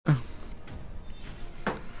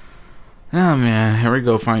Oh man, here we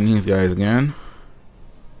go find these guys again.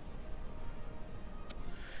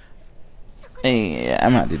 Hey,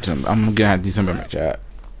 I'm gonna have to do something in my chat.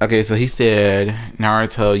 Okay, so he said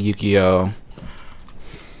Naruto, Yukio.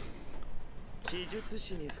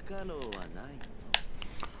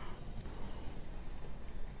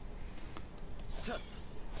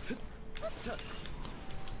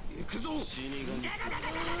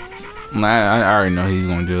 I already know he's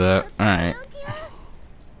gonna do that. Alright.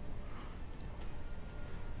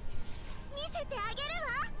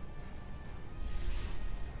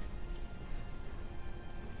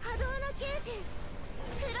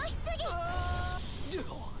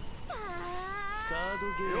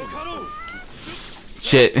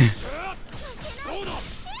 Shit.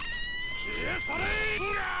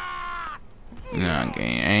 Nah,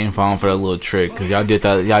 okay, I ain't falling for that little trick because y'all did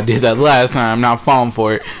that last time. I'm not falling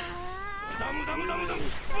for it.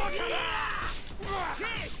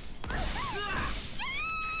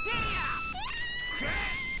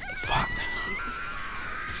 Fuck.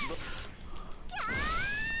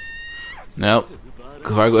 Nope.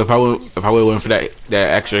 Cause if I would went for that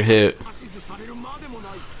extra hit,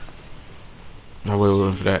 I would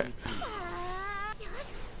went for that.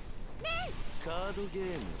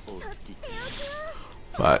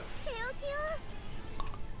 But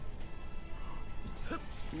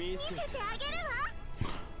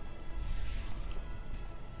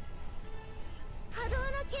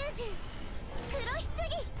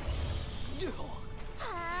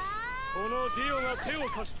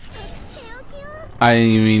I didn't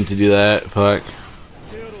even mean to do that. Fuck.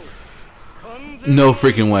 No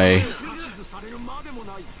freaking way.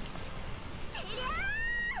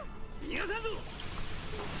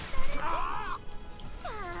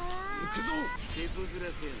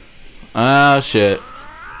 Ah, shit.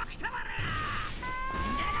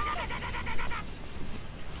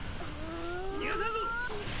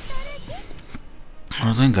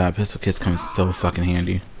 Oh, thank God, pistol kits come so fucking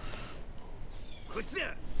handy.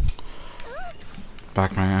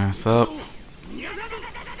 Back my ass up.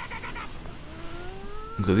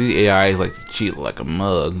 Because these AIs like to cheat like a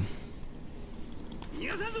mug.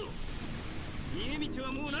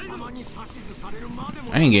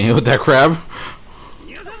 I ain't getting hit with that crab.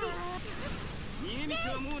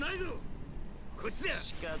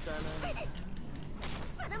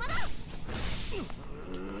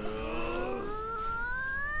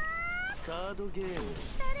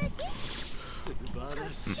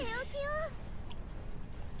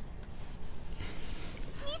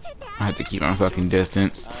 I have to keep my fucking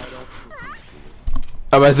distance.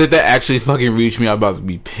 I was if that actually fucking reached me, I'm about to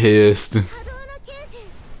be pissed.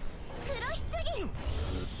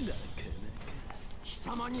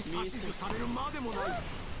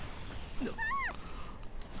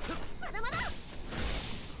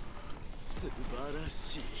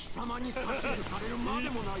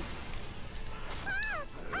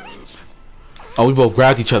 Oh, we both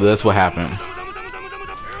grabbed each other. That's what happened.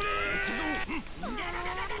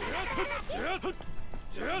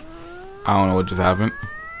 I don't know what just happened.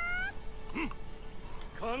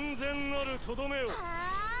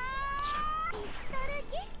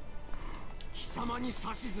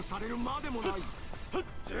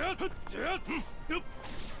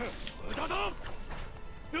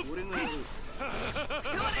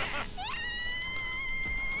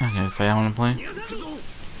 Okay, say I want to play.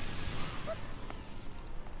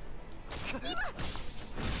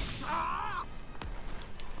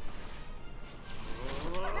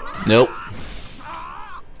 Nope.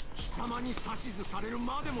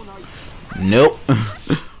 Nope.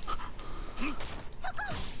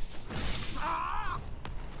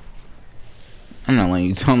 I'm not letting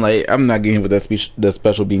you tell me. I'm not getting with that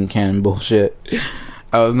special beam cannon bullshit.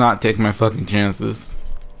 I was not taking my fucking chances.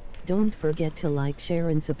 Don't forget to like, share,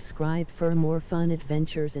 and subscribe for more fun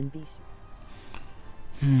adventures and be sure.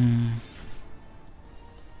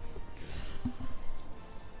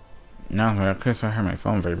 No, I heard my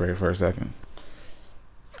phone vibrate for a second.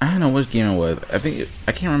 I don't know which game it was. I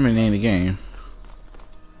can't remember the name of the game.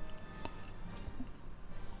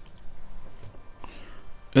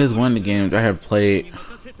 It was one of the games I have played.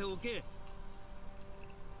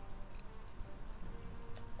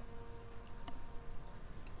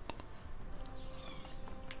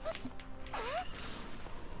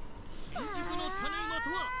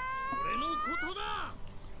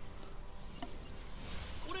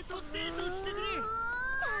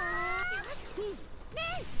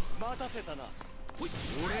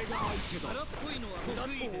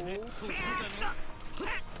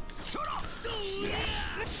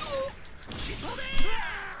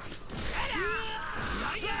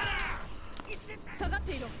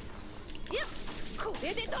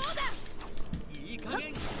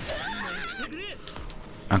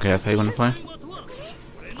 Okay, that's how you want to play?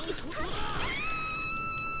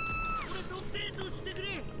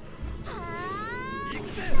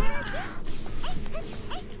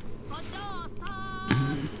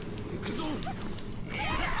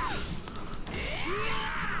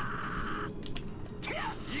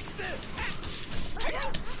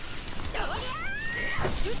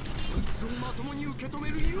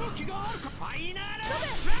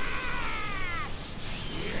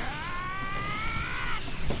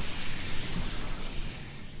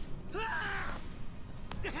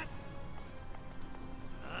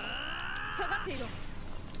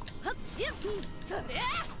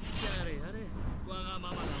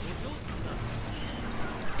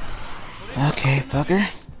 Okay, fucker.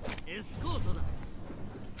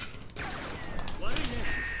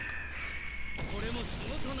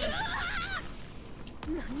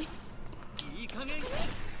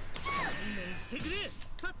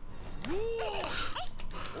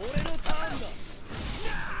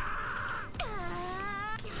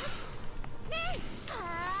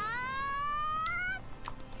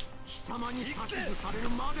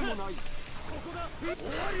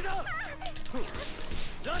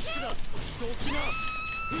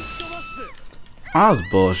 Oh, that was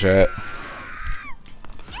bullshit.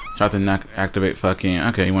 Try to not activate fucking.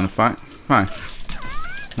 Okay, you want to fight? Fine.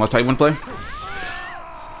 What's how you want to play?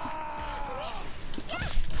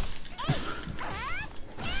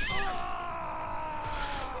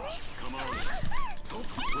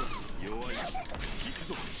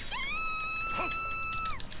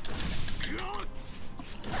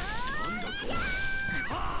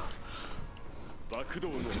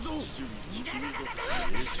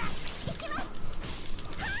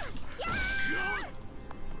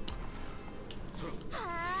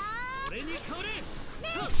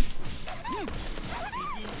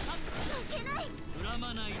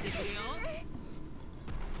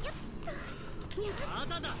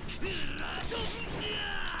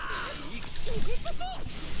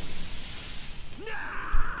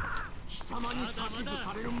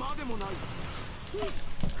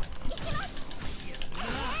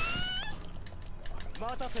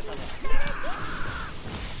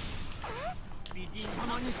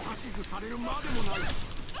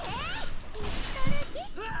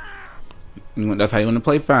 That's how you want to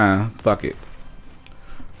play? Fine. Fuck it.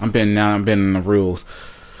 I'm bending the rules.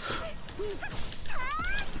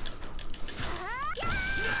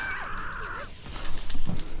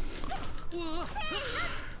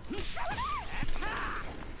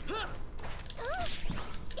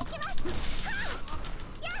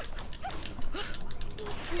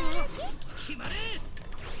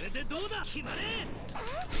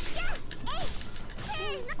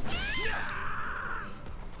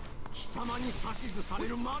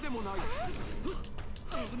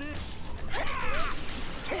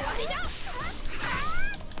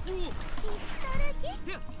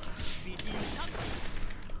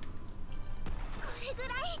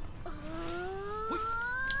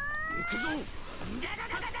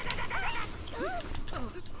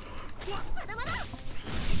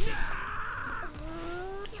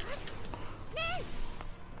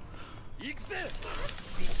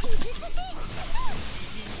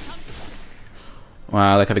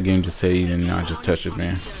 Wow, I like how the game just said he did not just touch his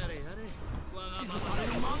man.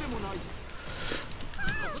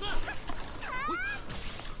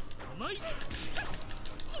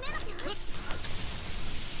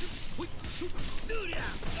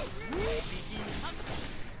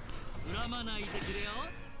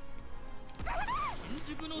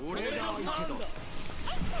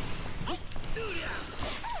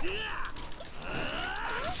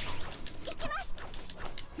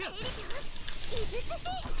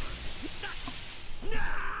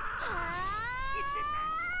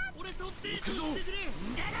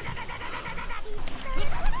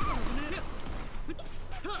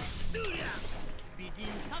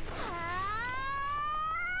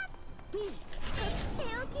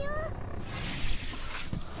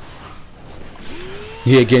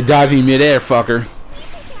 Yeah, get diving mid-air, fucker.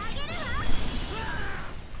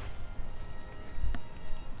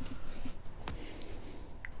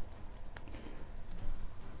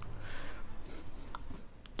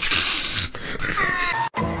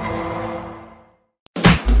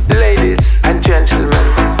 Ladies and gentlemen.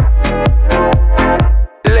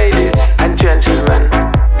 Ladies and gentlemen.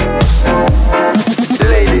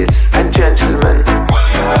 Ladies and gentlemen.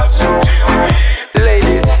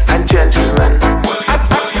 Ladies and gentlemen.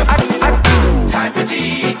 Time for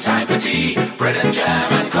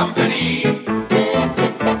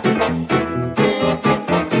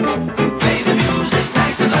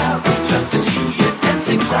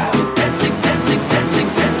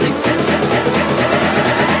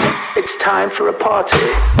time for a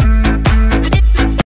party.